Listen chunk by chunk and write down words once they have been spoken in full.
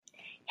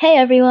Hey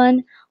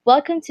everyone,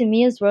 welcome to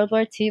Mia's World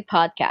War II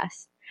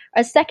podcast.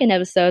 Our second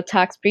episode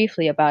talks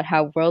briefly about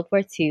how World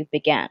War II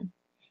began.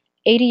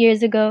 80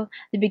 years ago,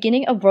 the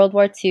beginning of World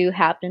War II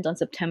happened on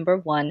September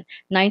 1,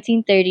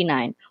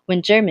 1939,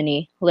 when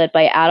Germany, led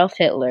by Adolf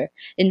Hitler,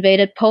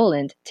 invaded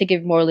Poland to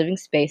give more living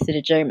space to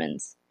the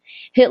Germans.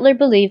 Hitler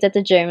believed that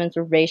the Germans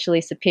were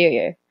racially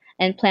superior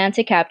and planned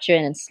to capture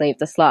and enslave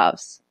the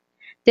Slavs.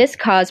 This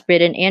caused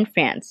Britain and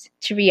France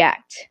to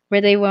react,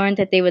 where they warned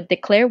that they would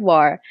declare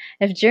war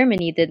if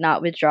Germany did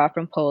not withdraw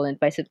from Poland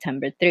by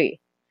September 3.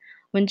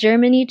 When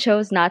Germany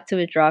chose not to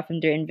withdraw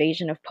from their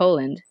invasion of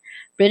Poland,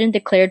 Britain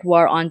declared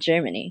war on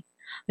Germany,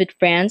 with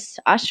France,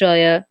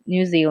 Australia,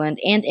 New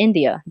Zealand, and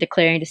India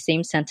declaring the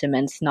same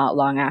sentiments not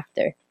long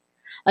after.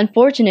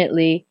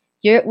 Unfortunately,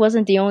 Europe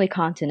wasn't the only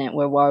continent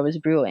where war was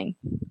brewing.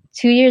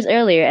 2 years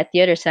earlier, at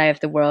the other side of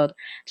the world,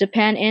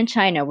 Japan and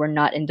China were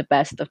not in the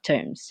best of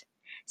terms.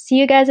 See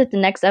you guys at the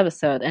next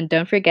episode, and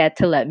don't forget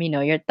to let me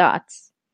know your thoughts.